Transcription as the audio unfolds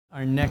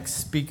Our next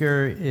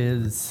speaker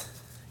is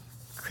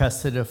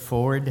Cressida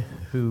Fforde,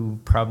 who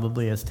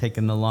probably has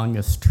taken the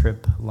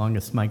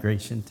longest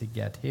migration to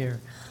get here.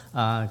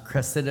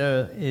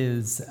 Cressida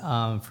is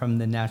from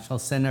the National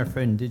Centre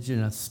for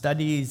Indigenous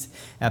Studies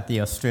at the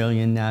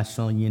Australian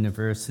National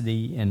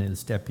University and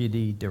is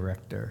Deputy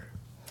Director.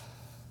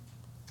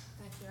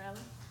 Thank you, Alan.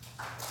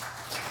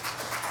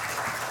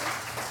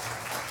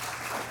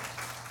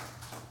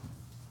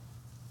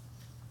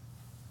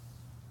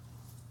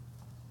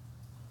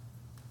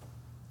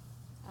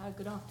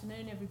 Good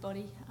afternoon,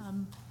 everybody.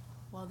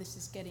 While this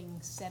is getting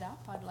set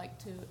up, I'd like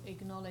to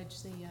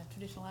acknowledge the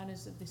traditional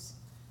owners of this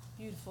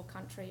beautiful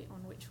country on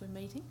which we're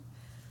meeting.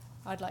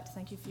 I'd like to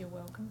thank you for your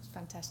welcome. It's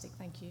fantastic,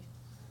 thank you.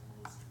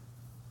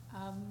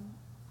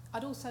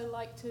 I'd also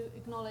like to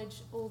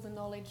acknowledge all the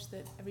knowledge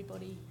that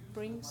everybody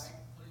brings.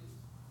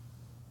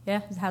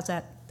 Yeah, how's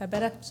that? That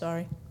better?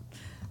 Sorry.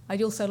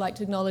 I'd also like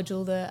to acknowledge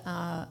all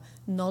the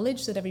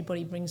knowledge that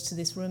everybody brings to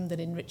this room that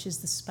enriches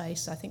the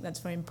space. I think that's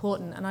very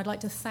important. And I'd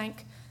like to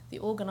thank the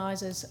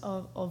organisers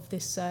of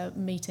this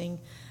meeting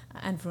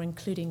and for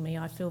including me.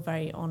 I feel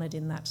very honoured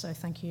in that, so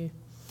thank you.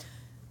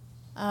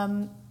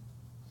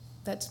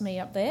 That's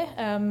me up there.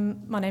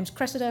 My name's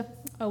Cressida.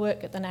 I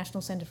work at the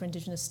National Centre for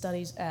Indigenous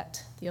Studies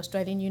at the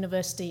Australian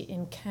University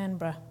in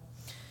Canberra.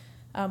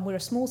 We're a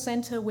small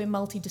centre, we're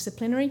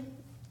multidisciplinary.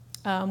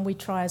 We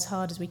try as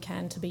hard as we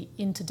can to be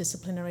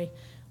interdisciplinary,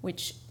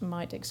 which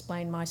might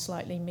explain my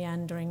slightly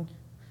meandering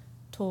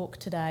talk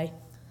today.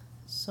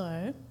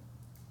 So,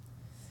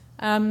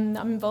 I'm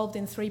involved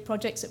in 3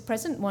 projects at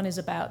present. One is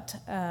about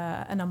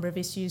a number of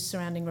issues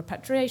surrounding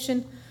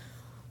repatriation.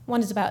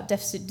 One is about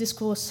deficit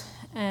discourse,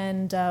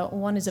 and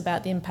one is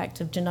about the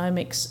impact of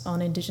genomics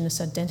on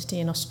Indigenous identity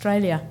in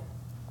Australia.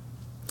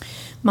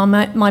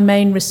 My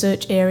main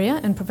research area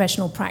and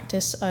professional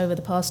practice over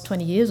the past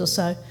 20 years or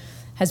so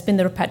has been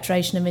the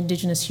repatriation of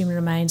Indigenous human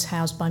remains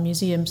housed by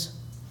museums.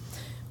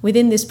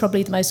 Within this,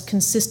 probably the most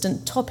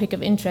consistent topic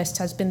of interest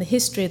has been the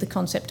history of the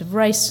concept of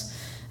race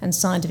and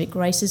scientific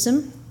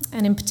racism,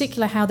 and in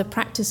particular how the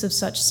practice of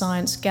such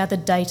science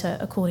gathered data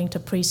according to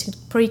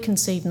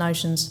preconceived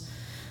notions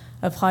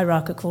of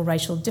hierarchical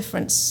racial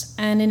difference,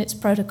 and in its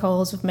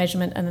protocols of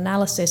measurement and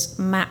analysis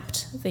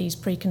mapped these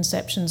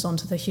preconceptions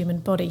onto the human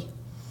body.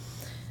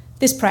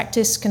 This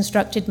practice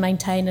constructed,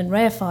 maintained and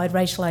reified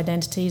racial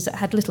identities that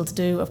had little to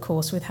do, of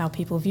course, with how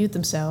people viewed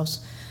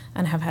themselves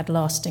and have had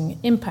lasting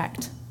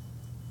impact.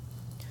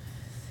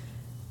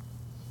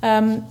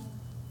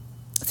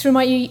 Through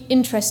my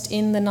interest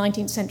in the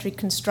 19th century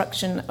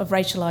construction of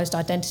racialised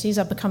identities,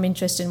 I've become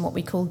interested in what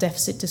we call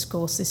deficit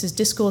discourse. This is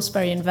discourse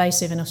very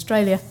invasive in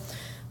Australia,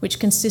 which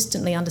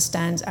consistently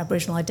understands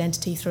Aboriginal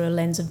identity through a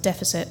lens of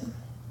deficit.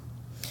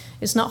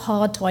 It's not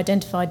hard to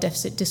identify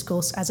deficit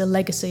discourse as a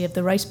legacy of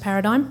the race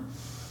paradigm,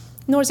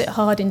 nor is it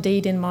hard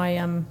indeed in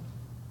my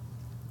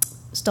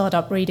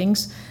startup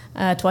readings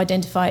to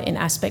identify it in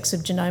aspects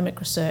of genomic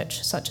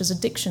research, such as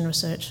addiction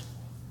research.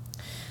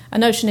 A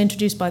notion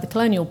introduced by the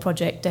Colonial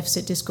Project,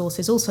 deficit discourse,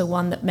 is also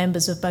one that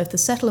members of both the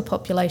settler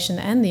population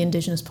and the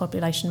Indigenous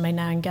population may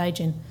now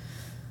engage in.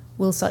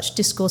 Will such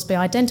discourse be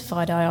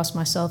identified, I ask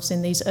myself,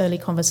 in these early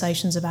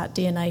conversations about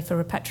DNA for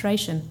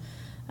repatriation?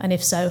 And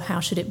if so, how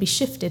should it be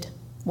shifted?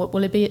 What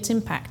will it be its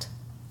impact?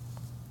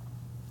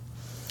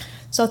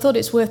 So I thought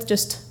it's worth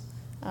just...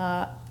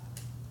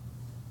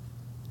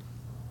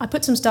 I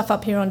put some stuff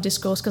up here on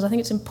discourse because I think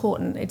it's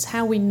important. It's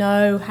how we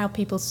know, how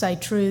people say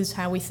truths,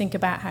 how we think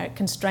about how it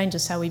constrains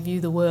us, how we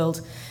view the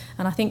world.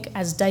 And I think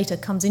as data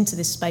comes into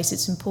this space,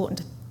 it's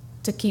important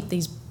to keep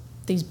these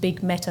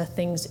big meta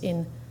things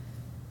in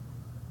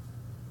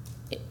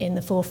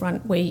the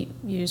forefront. We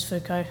use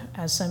Foucault,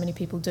 as so many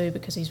people do,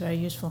 because he's very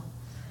useful.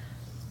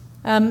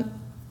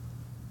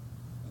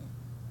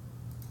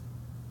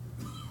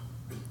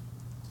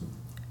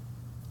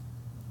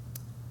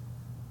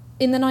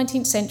 In the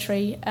 19th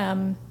century,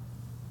 I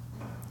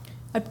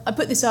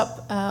put this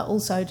up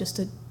also just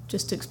to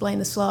explain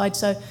the slide.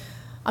 So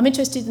I'm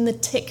interested in the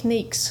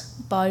techniques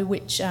by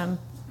which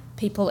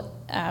people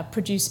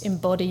produce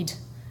embodied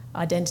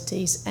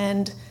identities,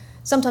 and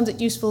sometimes it's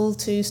useful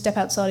to step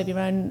outside of your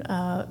own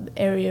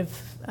area of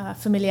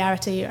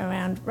familiarity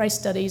around race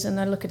studies and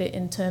then look at it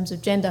in terms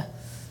of gender.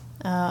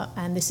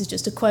 And this is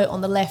just a quote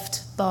on the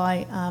left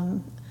by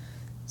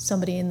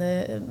somebody in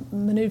the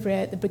manoeuvre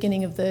at the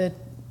beginning of the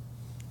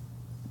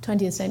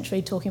 20th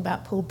century talking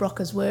about Paul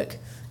Brocker's work,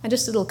 and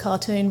just a little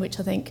cartoon which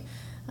I think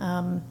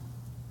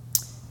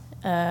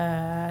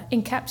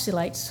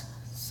encapsulates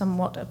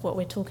somewhat of what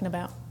we're talking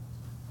about.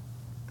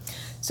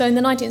 So in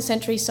the 19th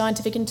century,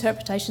 scientific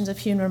interpretations of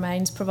human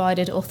remains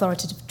provided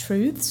authoritative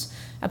truths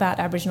about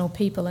Aboriginal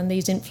people, and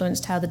these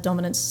influenced how the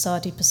dominant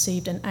society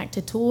perceived and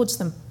acted towards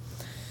them.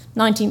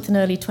 19th and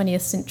early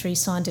 20th century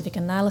scientific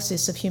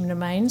analysis of human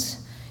remains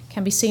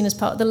can be seen as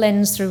part of the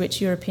lens through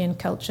which European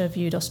culture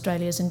viewed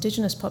Australia's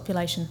Indigenous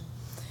population.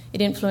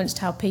 It influenced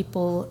how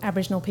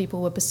Aboriginal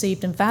people were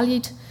perceived and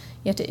valued,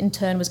 yet it in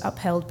turn was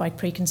upheld by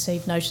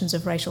preconceived notions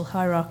of racial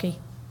hierarchy.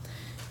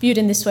 Viewed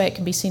in this way, it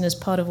can be seen as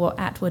part of what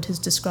Atwood has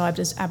described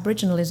as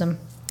Aboriginalism,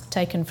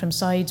 taken from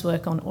Said's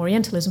work on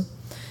Orientalism,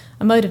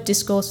 a mode of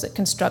discourse that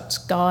constructs,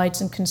 guides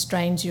and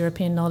constrains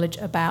European knowledge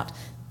about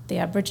the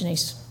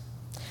Aborigines.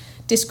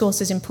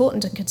 Discourse is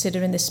important to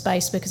consider in this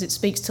space because it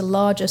speaks to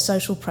larger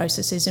social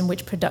processes in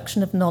which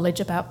production of knowledge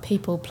about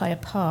people play a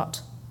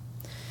part.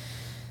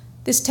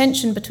 This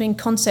tension between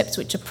concepts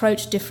which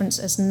approach difference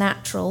as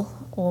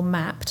natural or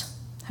mapped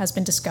has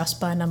been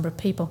discussed by a number of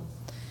people.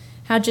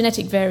 How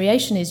genetic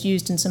variation is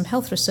used in some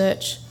health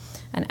research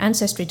and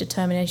ancestry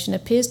determination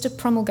appears to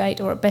promulgate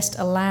or at best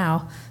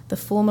allow the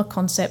former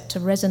concept to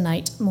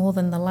resonate more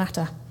than the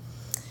latter.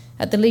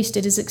 At the least,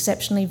 it is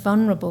exceptionally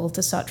vulnerable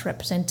to such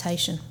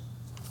representation.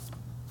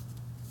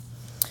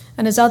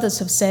 And as others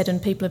have said,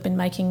 and people have been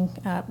making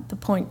the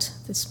point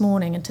this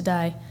morning and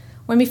today,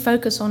 when we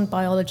focus on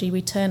biology,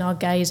 we turn our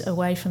gaze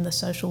away from the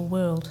social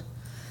world.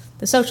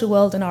 The social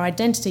world and our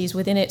identities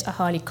within it are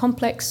highly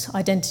complex.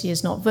 Identity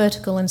is not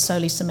vertical and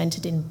solely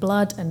cemented in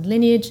blood and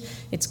lineage.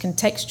 It's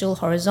contextual,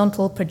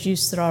 horizontal,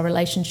 produced through our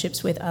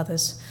relationships with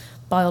others.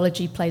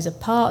 Biology plays a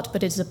part,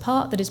 but it is a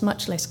part that is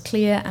much less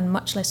clear and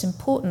much less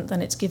important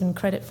than it's given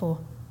credit for.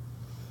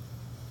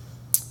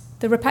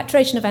 The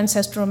repatriation of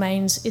ancestral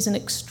remains is an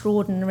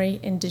extraordinary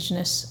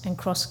Indigenous and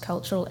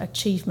cross-cultural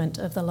achievement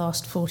of the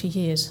last 40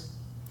 years.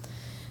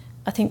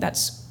 I think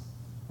that's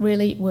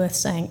really worth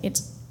saying.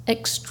 It's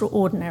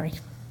extraordinary.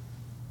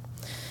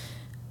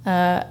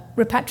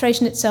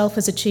 Repatriation itself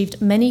has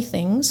achieved many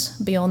things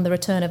beyond the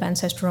return of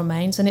ancestral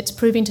remains, and it's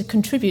proving to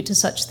contribute to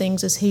such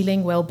things as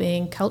healing,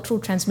 well-being, cultural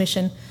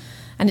transmission,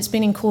 and it's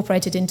been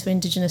incorporated into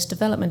Indigenous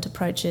development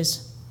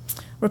approaches.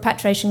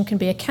 Repatriation can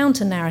be a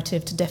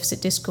counter-narrative to deficit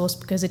discourse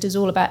because it is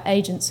all about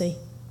agency.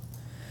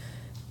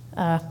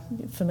 You're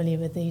familiar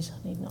with these,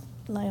 I need not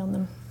lay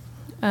on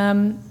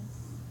them.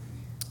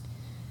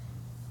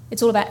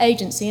 It's all about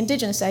agency,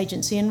 Indigenous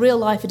agency. In real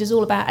life, it is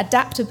all about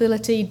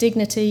adaptability,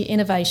 dignity,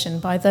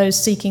 innovation by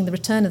those seeking the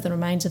return of the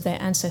remains of their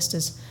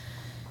ancestors.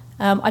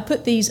 I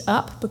put these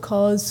up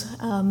because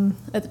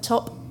at the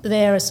top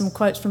there are some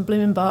quotes from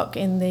Blumenbach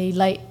in the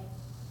late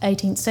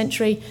 18th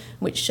century,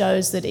 which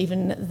shows that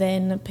even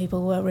then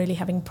people were really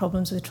having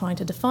problems with trying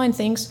to define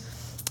things.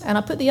 And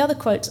I put the other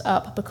quotes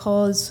up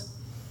because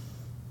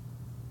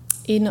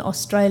in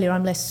Australia,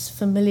 I'm less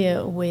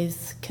familiar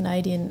with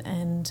Canadian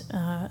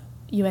and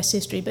US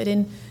history, but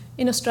in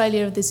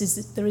Australia there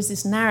is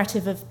this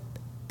narrative of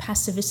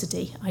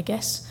passivity, I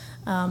guess,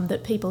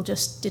 that people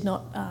just did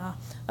not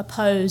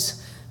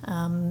oppose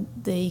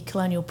the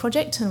colonial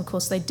project, and of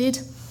course they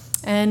did.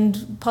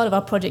 And part of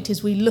our project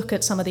is we look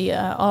at some of the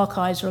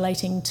archives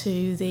relating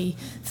to the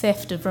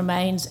theft of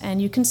remains,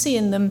 and you can see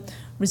in them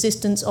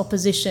resistance,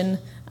 opposition,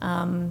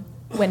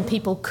 when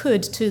people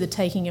could, to the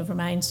taking of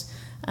remains.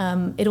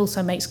 It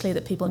also makes clear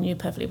that people knew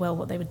perfectly well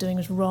what they were doing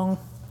was wrong.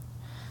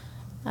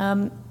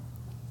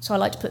 So I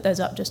like to put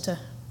those up just to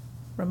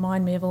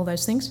remind me of all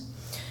those things.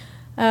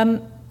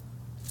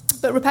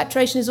 But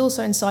repatriation is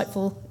also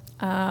insightful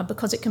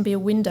because it can be a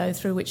window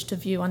through which to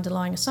view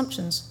underlying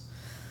assumptions.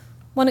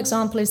 One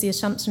example is the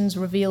assumptions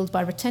revealed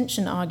by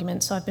retention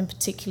arguments. I've been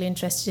particularly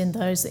interested in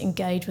those that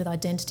engage with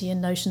identity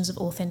and notions of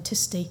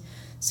authenticity,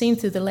 seen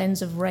through the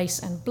lens of race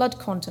and blood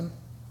quantum.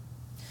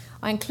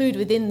 I include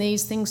within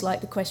these things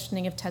like the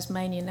questioning of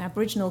Tasmanian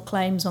Aboriginal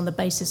claims on the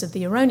basis of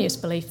the erroneous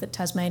belief that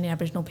Tasmanian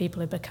Aboriginal people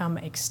had become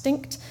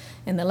extinct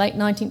in the late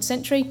 19th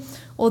century,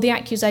 or the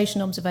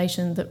accusation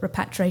observation that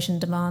repatriation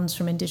demands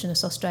from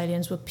Indigenous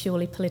Australians were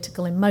purely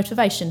political in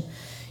motivation,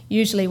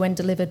 usually when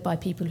delivered by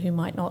people who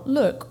might not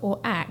look or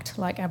act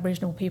like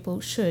Aboriginal people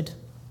should.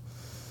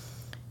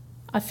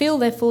 I feel,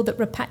 therefore, that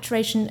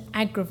repatriation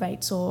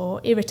aggravates or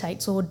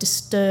irritates or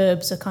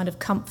disturbs a kind of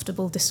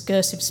comfortable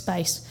discursive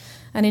space,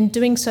 and in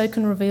doing so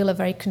can reveal a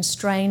very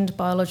constrained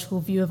biological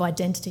view of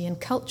identity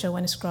and culture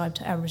when ascribed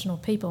to Aboriginal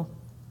people.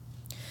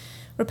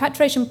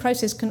 Repatriation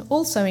process can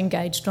also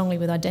engage strongly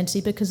with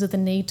identity because of the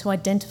need to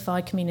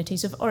identify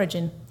communities of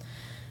origin.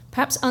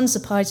 Perhaps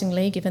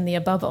unsurprisingly, given the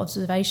above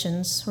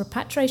observations,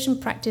 repatriation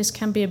practice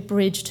can be a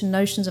bridge to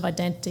notions of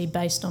identity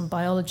based on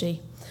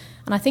biology.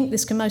 And I think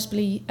this can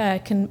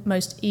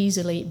most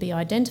easily be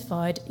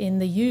identified in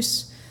the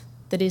use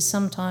that is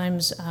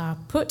sometimes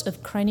put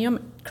of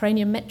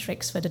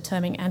craniometrics for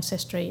determining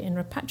ancestry in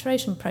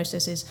repatriation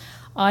processes.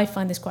 I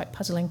find this quite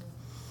puzzling.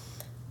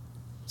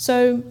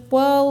 So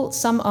while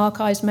some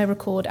archives may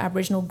record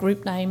Aboriginal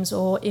group names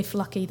or, if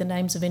lucky, the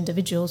names of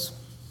individuals,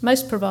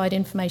 most provide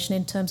information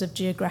in terms of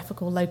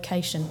geographical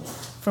location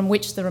from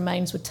which the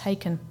remains were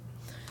taken.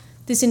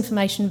 This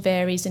information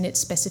varies in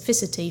its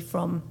specificity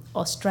from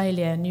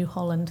Australia, New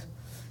Holland,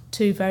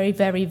 to very,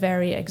 very,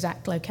 very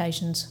exact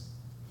locations.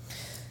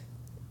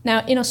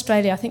 Now, in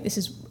Australia, I think this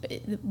is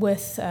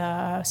worth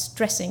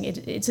stressing.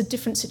 It's a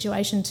different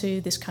situation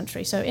to this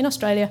country. So in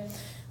Australia,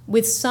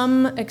 with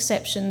some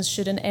exceptions,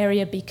 should an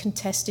area be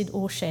contested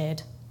or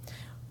shared,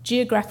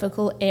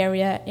 geographical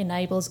area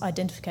enables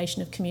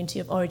identification of community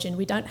of origin.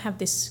 We don't have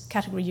this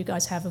category you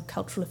guys have of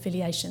cultural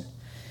affiliation.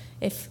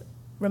 If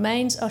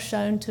remains are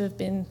shown to have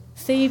been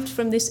thieved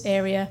from this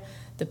area,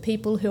 the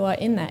people who are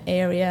in that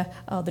area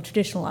are the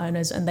traditional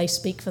owners and they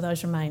speak for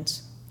those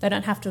remains. They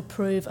don't have to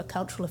prove a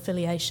cultural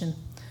affiliation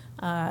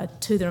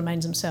to the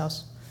remains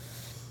themselves.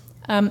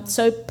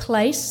 So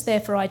place,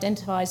 therefore,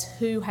 identifies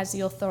who has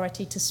the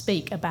authority to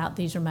speak about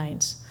these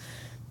remains.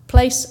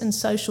 Place and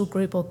social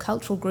group or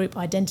cultural group,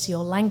 identity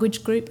or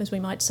language group, as we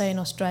might say in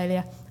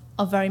Australia,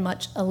 are very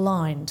much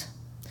aligned.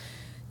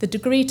 The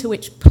degree to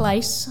which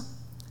place,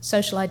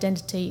 social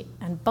identity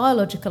and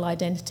biological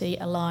identity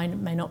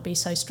align may not be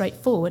so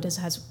straightforward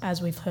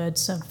as we've heard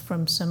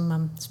from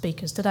some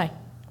speakers today.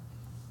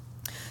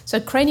 So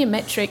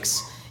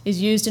craniometrics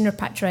is used in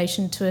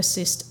repatriation to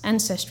assist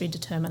ancestry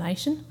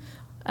determination.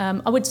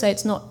 I would say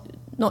it's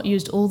not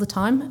used all the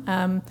time,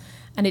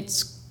 and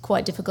it's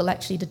quite difficult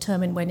actually to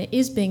determine when it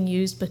is being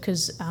used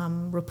because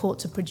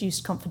reports are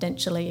produced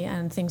confidentially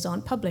and things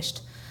aren't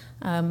published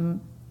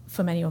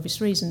for many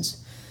obvious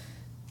reasons.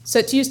 So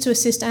it's used to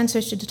assist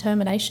ancestry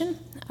determination,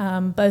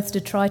 both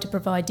to try to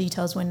provide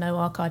details when no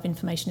archive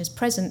information is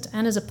present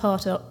and as a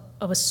part of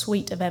a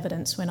suite of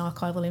evidence when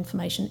archival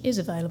information is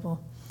available.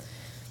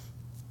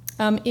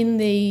 In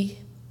the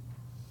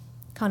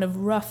kind of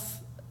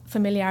rough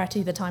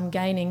familiarity that I'm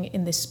gaining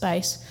in this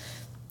space,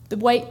 the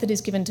weight that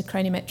is given to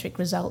craniometric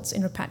results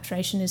in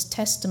repatriation is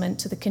testament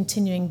to the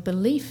continuing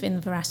belief in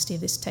the veracity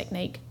of this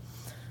technique,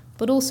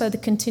 but also the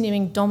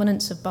continuing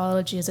dominance of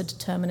biology as a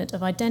determinant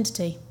of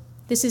identity.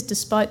 This is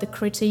despite the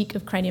critique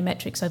of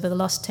craniometrics over the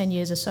last 10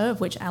 years or so, of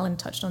which Alan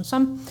touched on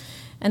some,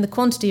 and the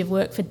quantity of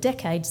work for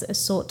decades that has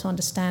sought to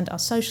understand our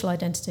social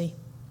identity.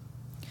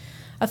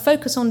 A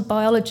focus on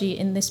biology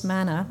in this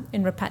manner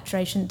in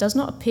repatriation does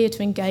not appear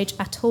to engage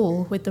at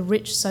all with the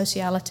rich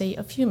sociality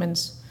of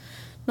humans,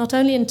 not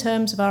only in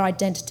terms of our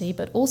identity,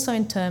 but also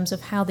in terms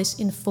of how this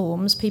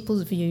informs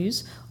people's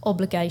views,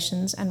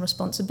 obligations, and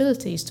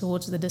responsibilities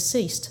towards the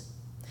deceased.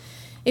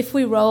 If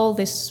we roll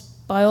this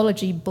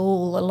biology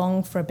ball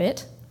along for a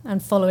bit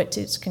and follow it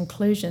to its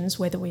conclusions,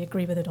 whether we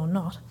agree with it or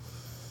not,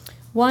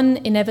 one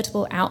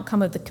inevitable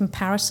outcome of the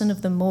comparison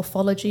of the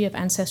morphology of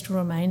ancestral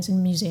remains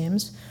in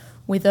museums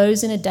with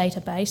those in a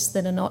database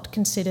that are not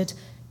considered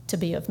to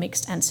be of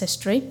mixed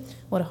ancestry,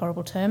 what a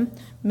horrible term,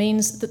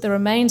 means that the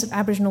remains of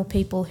Aboriginal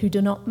people who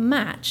do not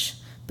match,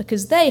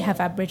 because they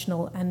have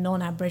Aboriginal and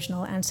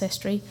non-Aboriginal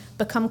ancestry,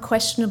 become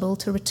questionable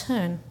to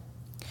return.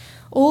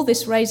 All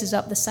this raises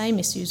up the same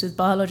issues with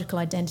biological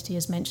identity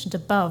as mentioned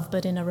above,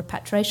 but in a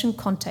repatriation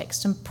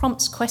context, and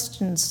prompts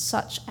questions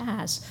such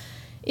as,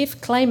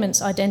 if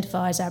claimants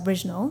identify as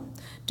Aboriginal,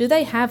 do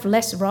they have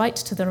less right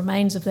to the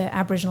remains of their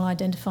Aboriginal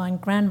identifying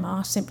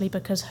grandma simply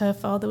because her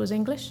father was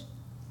English?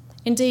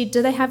 Indeed,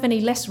 do they have any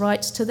less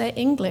rights to their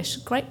English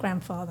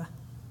great-grandfather?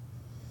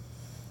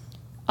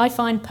 I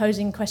find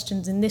posing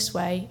questions in this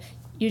way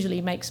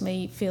usually makes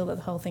me feel that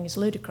the whole thing is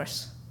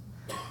ludicrous.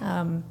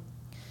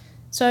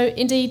 So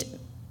indeed,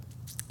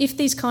 if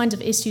these kinds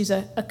of issues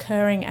are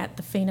occurring at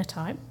the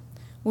phenotype,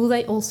 will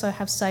they also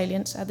have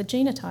salience at the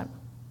genotype?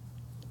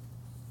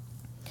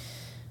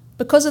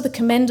 Because of the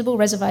commendable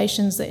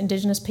reservations that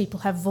Indigenous people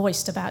have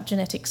voiced about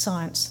genetic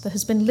science, there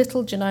has been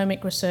little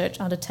genomic research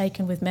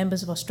undertaken with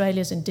members of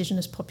Australia's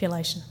Indigenous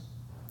population.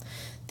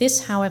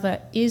 This, however,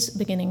 is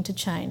beginning to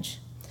change,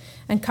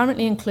 and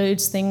currently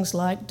includes things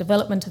like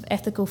development of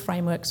ethical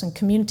frameworks and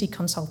community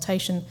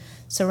consultation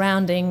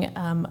surrounding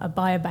a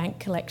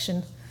biobank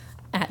collection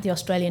at the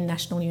Australian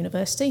National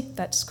University,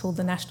 that's called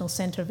the National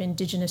Centre of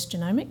Indigenous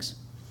Genomics,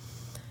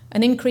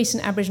 an increase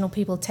in Aboriginal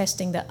people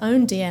testing their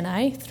own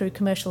DNA through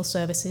commercial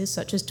services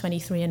such as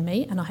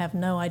 23andMe, and I have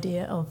no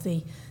idea of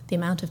the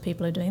amount of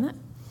people who are doing that,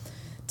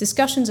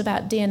 discussions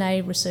about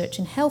DNA research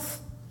in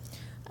health,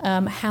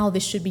 how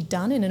this should be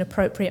done in an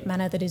appropriate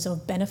manner that is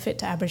of benefit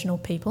to Aboriginal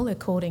people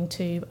according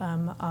to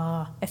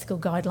our ethical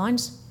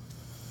guidelines,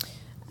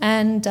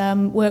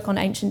 and work on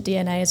ancient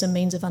DNA as a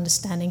means of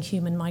understanding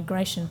human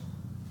migration.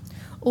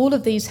 All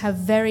of these have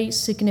very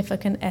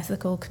significant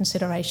ethical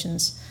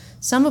considerations,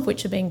 some of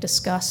which are being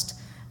discussed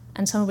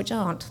and some of which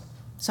aren't,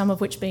 some of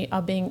which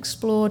are being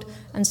explored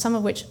and some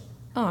of which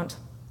aren't.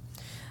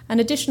 An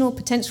additional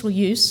potential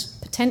use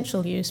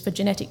for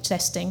genetic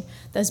testing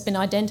that has been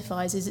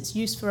identified is its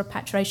use for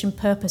repatriation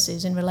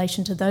purposes in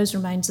relation to those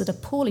remains that are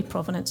poorly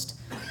provenanced,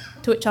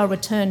 to which I'll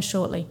return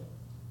shortly.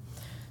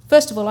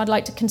 First of all, I'd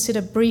like to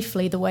consider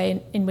briefly the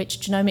way in which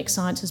genomic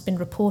science has been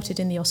reported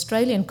in the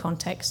Australian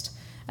context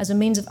as a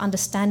means of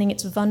understanding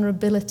its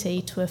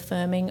vulnerability to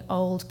affirming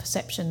old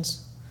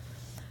perceptions.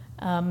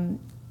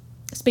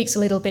 Speaks a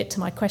little bit to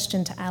my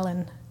question to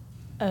Alan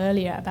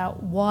earlier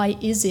about why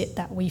is it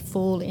that we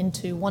fall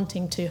into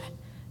wanting to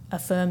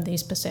affirm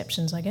these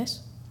perceptions, I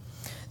guess.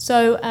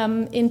 So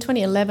in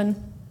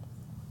 2011,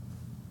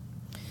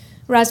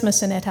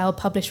 Rasmussen et al.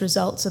 Published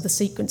results of the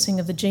sequencing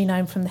of the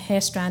genome from the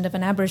hair strand of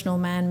an Aboriginal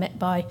man met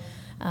by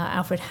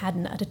Alfred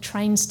Haddon at a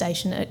train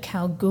station at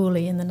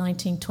Kalgoorlie in the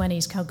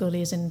 1920s.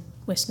 Kalgoorlie is in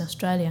Western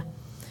Australia.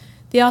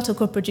 The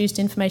article produced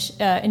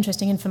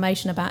interesting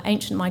information about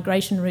ancient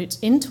migration routes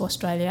into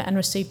Australia and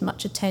received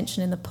much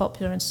attention in the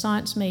popular and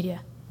science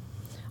media.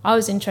 I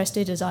was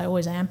interested, as I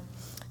always am.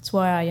 That's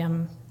why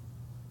I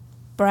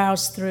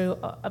browsed through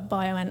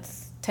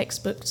bioanth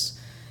textbooks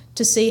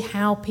to see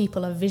how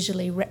people are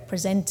visually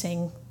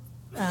representing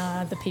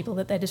the people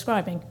that they're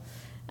describing.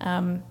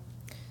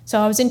 So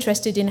I was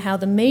interested in how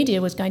the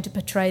media was going to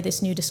portray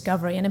this new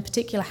discovery, and in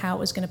particular how it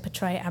was going to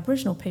portray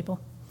Aboriginal people.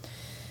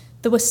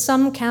 There were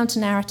some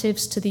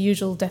counter-narratives to the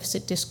usual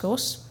deficit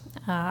discourse,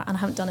 and I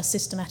haven't done a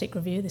systematic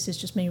review, this is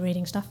just me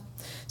reading stuff.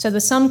 So there were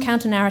some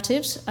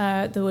counter-narratives.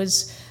 There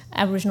was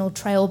Aboriginal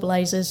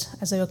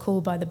trailblazers, as they were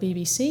called by the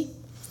BBC.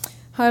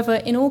 However,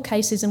 in all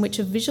cases in which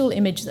a visual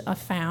image that I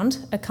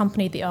found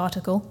accompanied the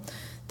article,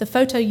 the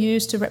photo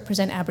used to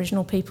represent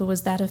Aboriginal people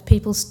was that of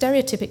people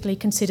stereotypically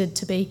considered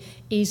to be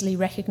easily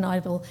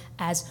recognisable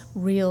as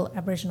real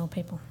Aboriginal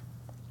people,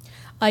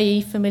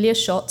 i.e. familiar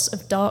shots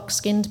of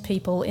dark-skinned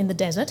people in the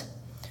desert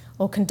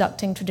or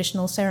conducting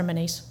traditional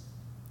ceremonies.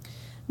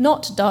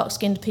 Not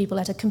dark-skinned people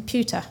at a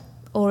computer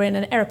or in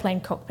an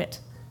aeroplane cockpit,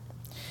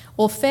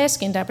 or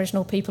fair-skinned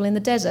Aboriginal people in the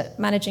desert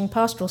managing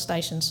pastoral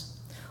stations,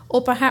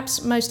 or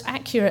perhaps most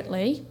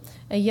accurately,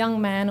 a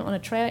young man on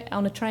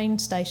a train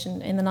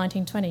station in the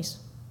 1920s.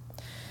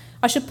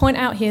 I should point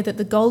out here that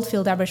the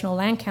Goldfield Aboriginal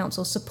Land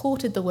Council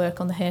supported the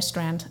work on the hair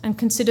strand and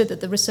considered that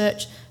the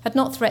research had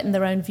not threatened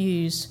their own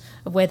views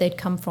of where they'd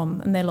come from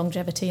and their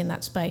longevity in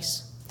that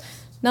space.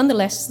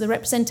 Nonetheless, the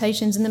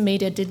representations in the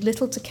media did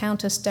little to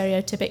counter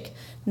stereotypic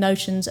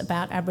notions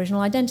about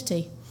Aboriginal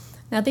identity.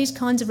 Now, these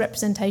kinds of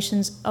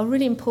representations are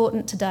really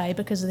important today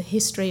because of the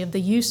history of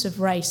the use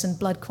of race and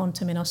blood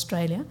quantum in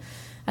Australia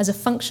as a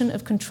function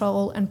of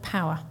control and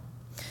power,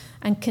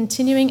 and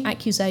continuing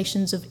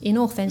accusations of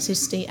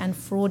inauthenticity and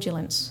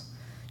fraudulence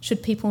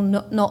should people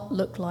not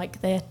look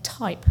like their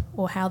type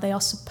or how they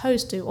are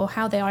supposed to or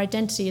how their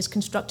identity is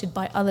constructed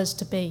by others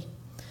to be.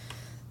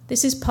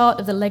 This is part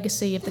of the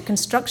legacy of the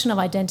construction of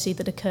identity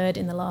that occurred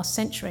in the last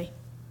century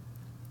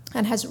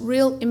and has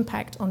real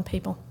impact on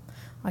people.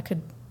 I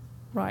could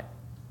write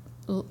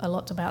a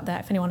lot about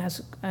that. If anyone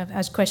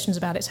has questions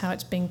about it, how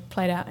it's being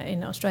played out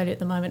in Australia at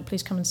the moment,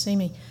 please come and see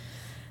me.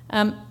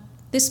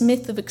 This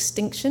myth of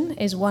extinction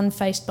is one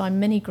faced by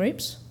many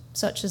groups,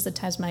 such as the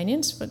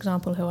Tasmanians, for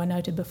example, who I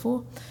noted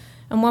before,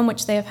 and one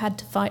which they have had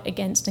to fight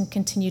against and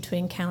continue to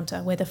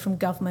encounter, whether from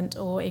government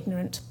or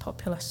ignorant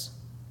populace.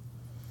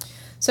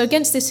 So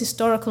against this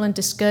historical and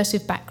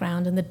discursive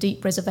background and the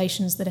deep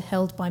reservations that are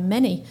held by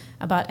many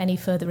about any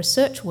further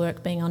research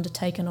work being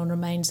undertaken on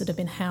remains that have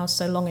been housed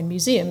so long in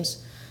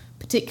museums,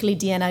 particularly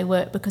DNA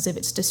work because of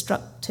its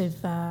destructive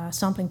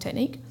sampling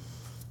technique,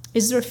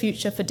 is there a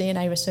future for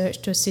DNA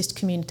research to assist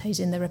communities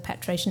in their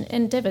repatriation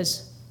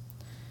endeavours?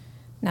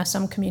 Now,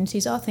 some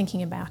communities are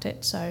thinking about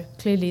it, so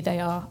clearly they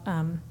are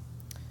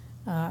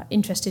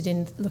interested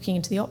in looking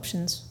into the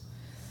options.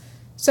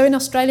 So in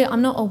Australia,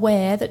 I'm not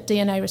aware that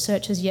DNA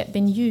research has yet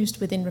been used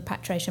within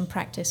repatriation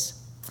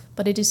practice,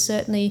 but it is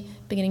certainly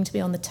beginning to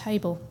be on the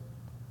table.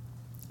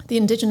 The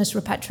Indigenous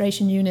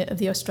Repatriation Unit of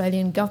the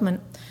Australian Government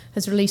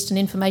has released an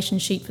information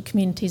sheet for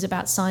communities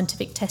about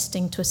scientific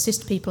testing to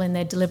assist people in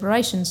their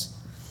deliberations.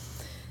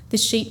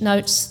 This sheet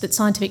notes that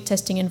scientific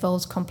testing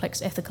involves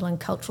complex ethical and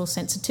cultural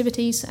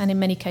sensitivities and in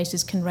many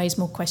cases can raise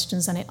more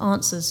questions than it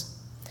answers.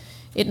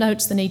 It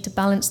notes the need to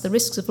balance the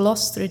risks of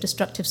loss through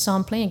destructive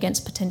sampling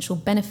against potential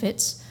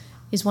benefits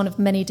is one of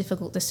many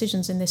difficult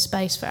decisions in this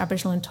space for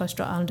Aboriginal and Torres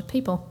Strait Islander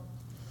people.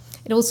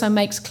 It also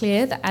makes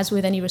clear that, as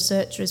with any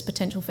research, there is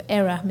potential for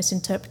error,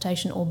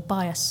 misinterpretation or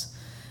bias,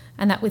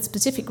 and that with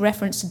specific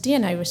reference to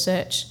DNA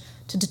research,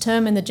 to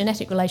determine the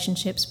genetic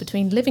relationships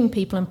between living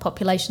people and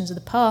populations of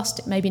the past,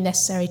 it may be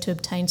necessary to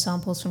obtain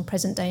samples from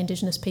present-day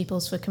Indigenous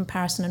peoples for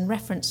comparison and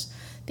reference.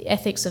 The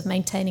ethics of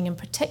maintaining and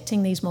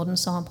protecting these modern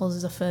samples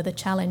is a further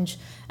challenge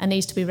and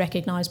needs to be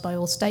recognised by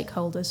all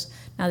stakeholders.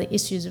 Now, the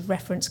issues of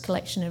reference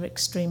collection are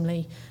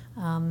extremely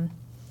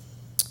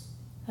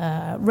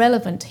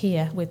relevant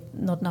here, with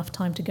not enough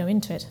time to go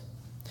into it.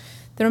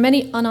 There are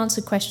many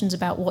unanswered questions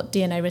about what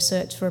DNA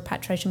research for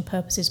repatriation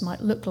purposes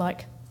might look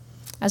like.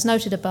 As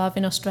noted above,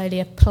 in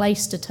Australia,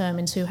 place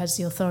determines who has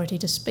the authority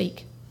to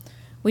speak.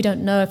 We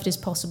don't know if it is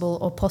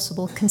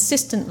possible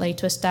consistently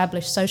to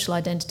establish social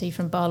identity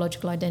from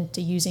biological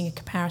identity using a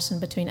comparison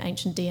between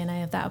ancient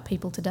DNA of that of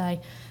people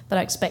today, but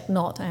I expect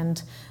not,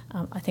 and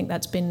I think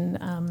that's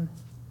been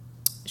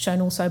shown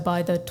also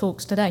by the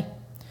talks today.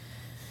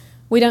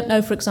 We don't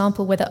know, for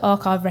example, whether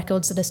archive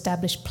records that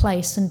establish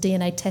place and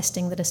DNA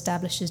testing that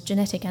establishes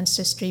genetic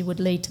ancestry would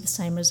lead to the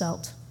same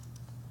result.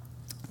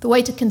 The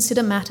way to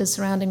consider matters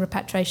surrounding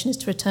repatriation is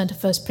to return to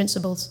first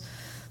principles.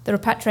 The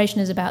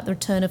repatriation is about the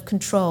return of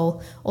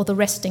control, or the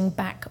wresting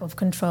back of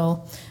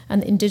control,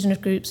 and the Indigenous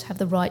groups have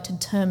the right to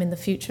determine the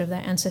future of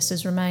their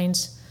ancestors'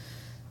 remains.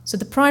 So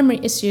the primary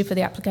issue for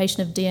the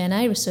application of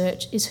DNA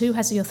research is who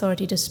has the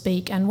authority to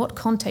speak and what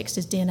context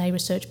is DNA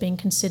research being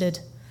considered.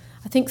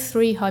 I think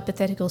 3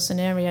 hypothetical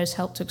scenarios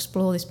help to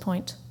explore this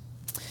point.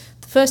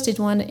 The first is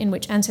one in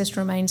which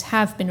ancestral remains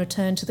have been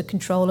returned to the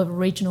control of a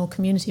regional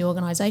community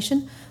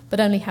organisation, but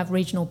only have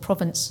regional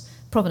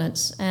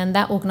provenance, and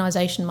that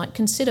organisation might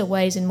consider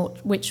ways in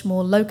which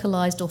more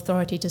localised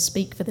authority to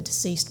speak for the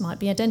deceased might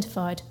be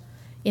identified.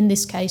 In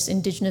this case,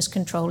 Indigenous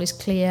control is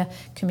clear,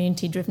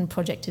 community-driven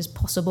project is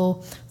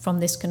possible. From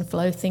this can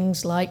flow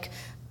things like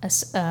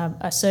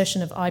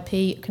assertion of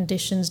IP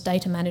conditions,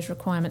 data managed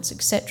requirements,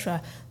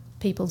 etc.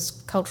 People's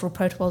cultural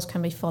protocols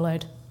can be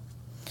followed.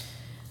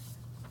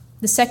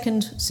 The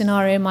second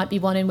scenario might be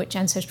one in which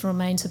ancestral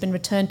remains have been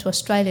returned to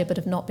Australia but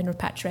have not been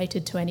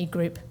repatriated to any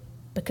group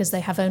because they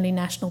have only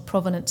national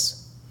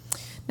provenance.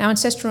 Now,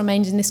 ancestral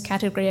remains in this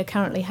category are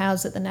currently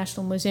housed at the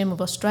National Museum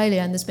of Australia,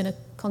 and there's been a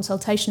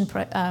consultation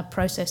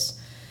process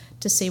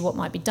to see what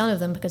might be done of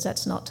them, because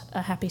that's not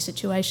a happy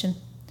situation.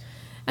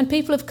 And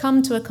people have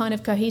come to a kind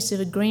of cohesive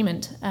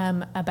agreement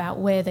about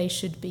where they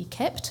should be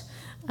kept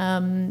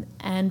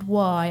and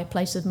why, a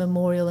place of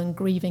memorial and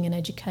grieving and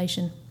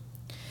education,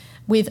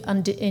 with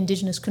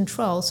Indigenous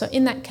control. So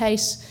in that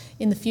case,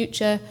 in the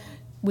future,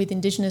 with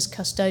Indigenous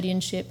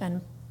custodianship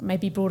and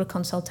maybe broader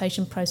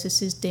consultation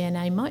processes,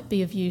 DNA might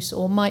be of use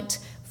or might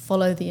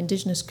follow the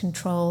Indigenous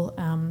control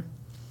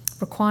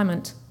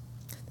requirement.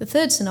 The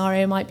third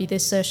scenario might be the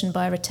assertion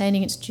by a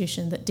retaining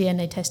institution that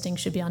DNA testing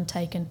should be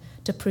undertaken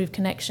to prove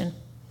connection.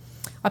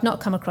 I've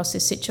not come across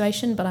this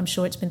situation, but I'm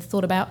sure it's been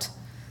thought about.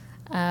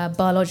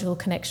 Biological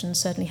connection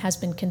certainly has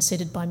been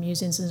considered by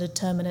museums as a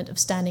determinant of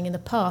standing in the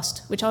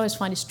past, which I always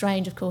find is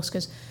strange, of course,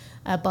 because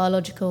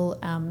biological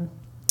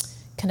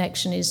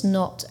connection is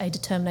not a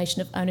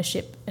determination of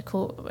ownership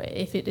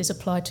if it is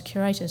applied to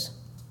curators.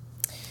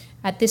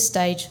 At this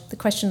stage, the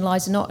question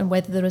lies not in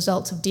whether the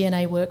results of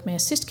DNA work may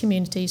assist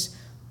communities,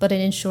 but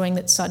in ensuring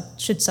that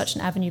should such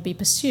an avenue be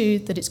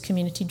pursued, that it's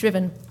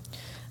community-driven.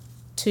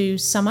 To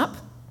sum up,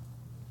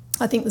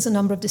 I think there's a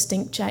number of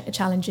distinct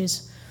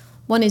challenges.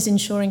 One is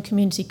ensuring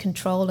community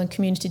control and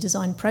community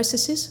design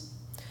processes.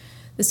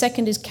 The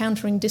second is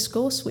countering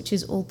discourse, which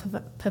is all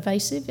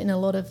pervasive in a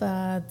lot of,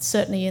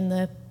 certainly in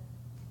the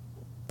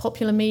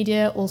popular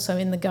media, also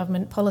in the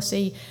government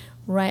policy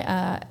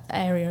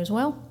area as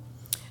well.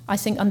 I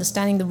think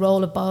understanding the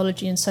role of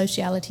biology and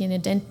sociality and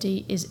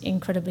identity is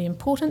incredibly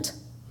important.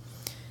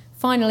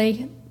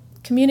 Finally,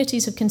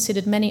 communities have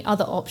considered many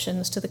other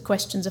options to the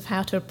questions of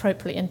how to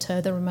appropriately inter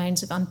the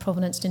remains of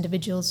unprovenanced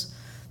individuals.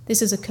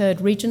 This has occurred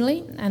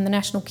regionally, and the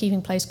National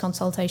Keeping Place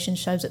consultation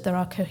shows that there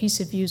are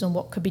cohesive views on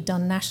what could be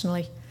done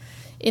nationally.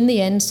 In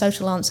the end,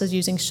 social answers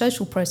using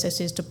social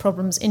processes to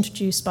problems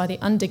introduced by the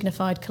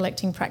undignified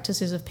collecting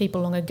practices of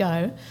people long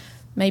ago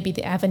may be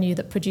the avenue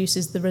that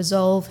produces the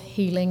resolve,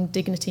 healing,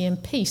 dignity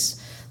and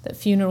peace that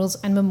funerals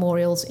and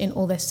memorials in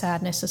all their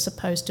sadness are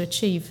supposed to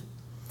achieve.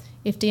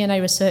 If DNA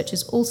research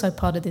is also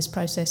part of this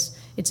process,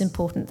 it's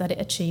important that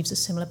it achieves a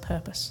similar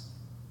purpose.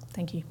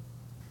 Thank you.